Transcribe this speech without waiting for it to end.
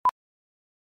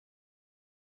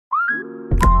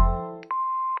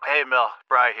Hey, Mel.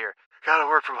 Bri here. Gotta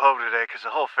work from home today because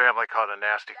the whole family caught a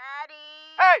nasty... Daddy!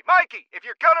 Hey, Mikey! If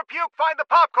you're gonna puke, find the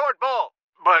popcorn bowl!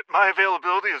 But my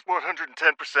availability is 110%.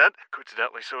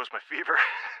 Coincidentally, so is my fever.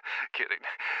 Kidding.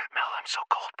 Mel, I'm so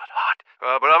cold but hot.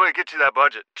 But I'm gonna get you that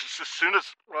budget just as soon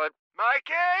as...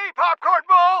 Mikey! Popcorn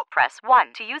bowl! Press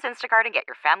 1 to use Instacart and get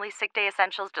your family's sick day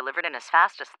essentials delivered in as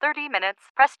fast as 30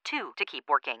 minutes. Press 2 to keep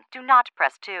working. Do not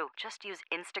press 2. Just use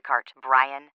Instacart,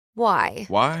 Brian. Why?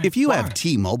 If you have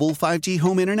T-Mobile 5G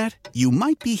home internet, you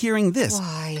might be hearing this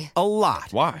Why? a lot.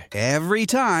 Why? Every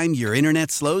time your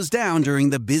internet slows down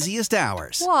during the busiest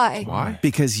hours. Why?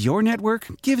 Because your network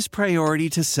gives priority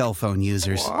to cell phone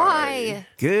users. Why?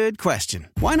 Good question.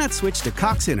 Why not switch to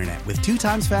Cox Internet with 2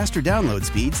 times faster download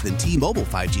speeds than T-Mobile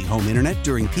 5G home internet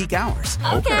during peak hours?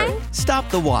 Okay. Stop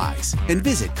the whys and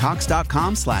visit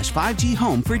cox.com/5G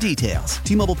home for details.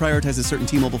 T-Mobile prioritizes certain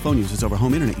T-Mobile phone users over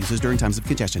home internet users during times of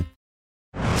congestion.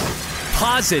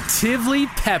 Positively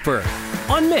Pepper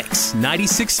on Mix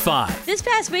 96.5. This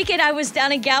past weekend, I was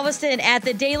down in Galveston at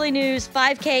the Daily News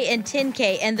 5K and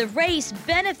 10K, and the race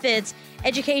benefits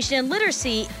education and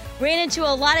literacy. Ran into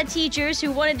a lot of teachers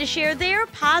who wanted to share their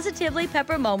Positively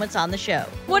Pepper moments on the show.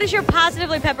 What is your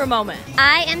Positively Pepper moment?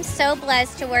 I am so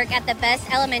blessed to work at the best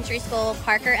elementary school,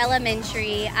 Parker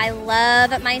Elementary. I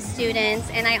love my students,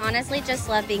 and I honestly just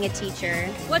love being a teacher.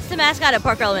 What's the mascot at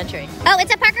Parker Elementary? Oh,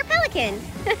 it's a Parker Pelican.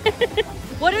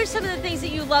 What are some of the things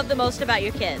that you love the most about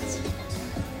your kids?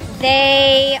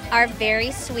 They are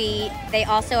very sweet. They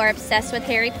also are obsessed with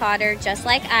Harry Potter, just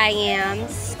like I am.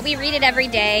 We read it every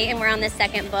day, and we're on the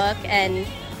second book, and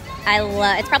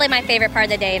it's probably my favorite part of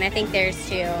the day, and I think theirs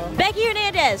too. Becky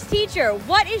Hernandez, teacher,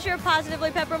 what is your Positively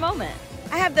Pepper moment?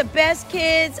 I have the best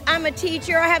kids. I'm a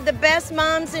teacher. I have the best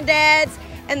moms and dads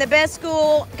and the best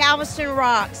school. Galveston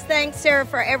rocks. Thanks, Sarah,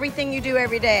 for everything you do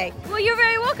every day. Well, you're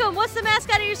very welcome. What's the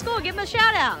mascot of your school? Give them a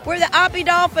shout out. We're the Oppie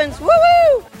Dolphins.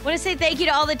 Woo-woo! I want to say thank you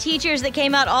to all the teachers that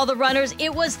came out, all the runners.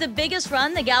 It was the biggest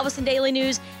run the Galveston Daily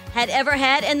News had ever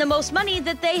had and the most money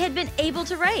that they had been able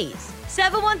to raise.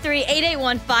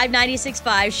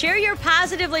 713-881-5965. Share your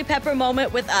Positively Pepper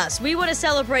moment with us. We want to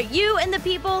celebrate you and the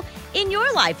people in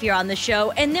your life here on the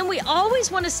show. And then we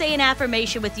always want to say an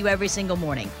affirmation with you every single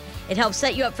morning. It helps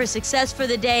set you up for success for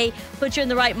the day, put you in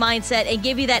the right mindset, and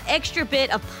give you that extra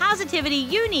bit of positivity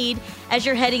you need as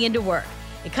you're heading into work.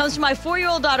 It comes from my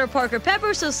 4-year-old daughter, Parker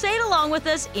Pepper, so say it along with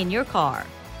us in your car.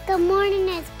 Good morning,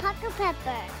 it's Parker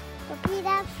Pepper. Repeat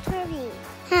after me.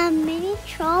 I'm in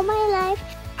control of my life.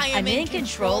 I'm in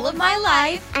control of my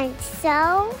life. I'm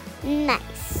so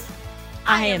nice.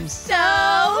 I am so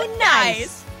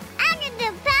nice. I can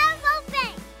do powerful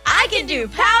things. I can do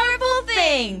powerful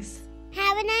things.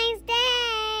 Have a nice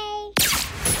day.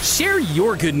 Share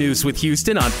your good news with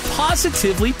Houston on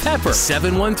Positively Pepper.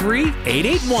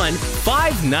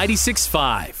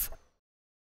 713-881-5965.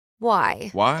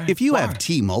 Why? If you have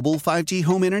T-Mobile 5G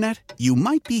home internet, you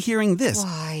might be hearing this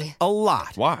Why? a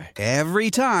lot. Every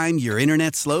time your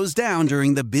internet slows down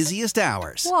during the busiest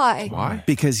hours. Why?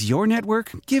 Because your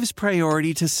network gives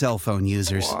priority to cell phone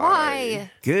users. Why?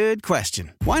 Good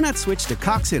question. Why not switch to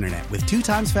Cox Internet with 2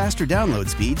 times faster download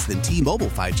speeds than T-Mobile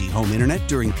 5G home internet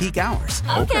during peak hours?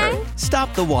 Okay.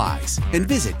 Stop the whys and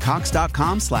visit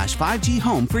cox.com/5G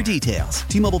home for details.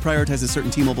 T-Mobile prioritizes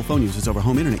certain T-Mobile phone users over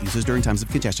home internet users during times of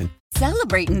congestion.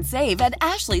 Celebrate and save at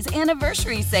Ashley's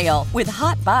Anniversary Sale. With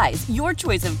Hot Buys, your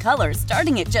choice of colors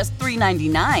starting at just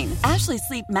 $3.99. Ashley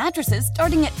Sleep mattresses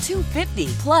starting at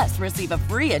 $2.50. Plus, receive a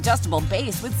free adjustable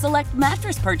base with select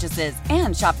mattress purchases.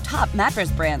 And shop top mattress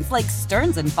brands like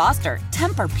Stearns & Foster,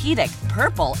 Tempur-Pedic,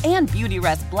 Purple, and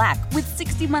Beautyrest Black with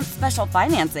 60-month special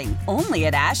financing. Only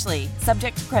at Ashley.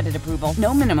 Subject to credit approval.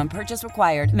 No minimum purchase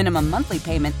required. Minimum monthly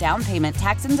payment, down payment,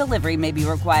 tax, and delivery may be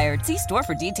required. See store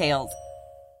for details.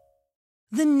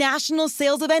 The national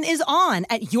sales event is on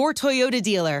at your Toyota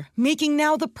dealer, making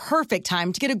now the perfect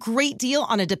time to get a great deal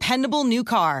on a dependable new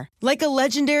car. Like a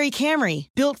legendary Camry,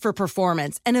 built for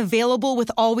performance and available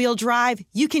with all-wheel drive,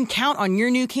 you can count on your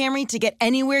new Camry to get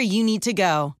anywhere you need to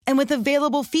go. And with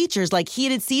available features like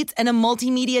heated seats and a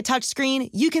multimedia touchscreen,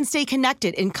 you can stay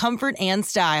connected in comfort and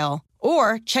style.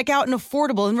 Or check out an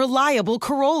affordable and reliable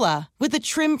Corolla with a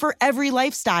trim for every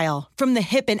lifestyle. From the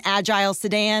hip and agile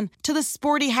sedan to the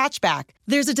sporty hatchback,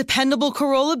 there's a dependable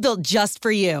Corolla built just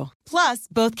for you. Plus,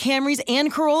 both Camrys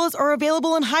and Corollas are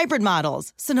available in hybrid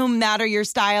models. So no matter your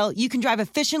style, you can drive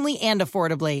efficiently and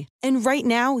affordably. And right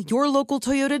now, your local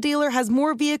Toyota dealer has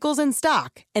more vehicles in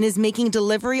stock and is making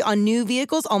delivery on new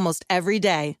vehicles almost every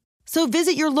day. So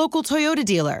visit your local Toyota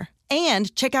dealer.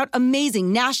 And check out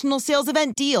amazing national sales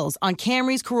event deals on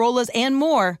Camrys, Corollas, and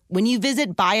more when you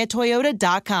visit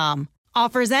buyatoyota.com.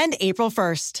 Offers end April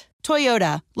 1st.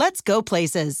 Toyota, let's go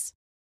places.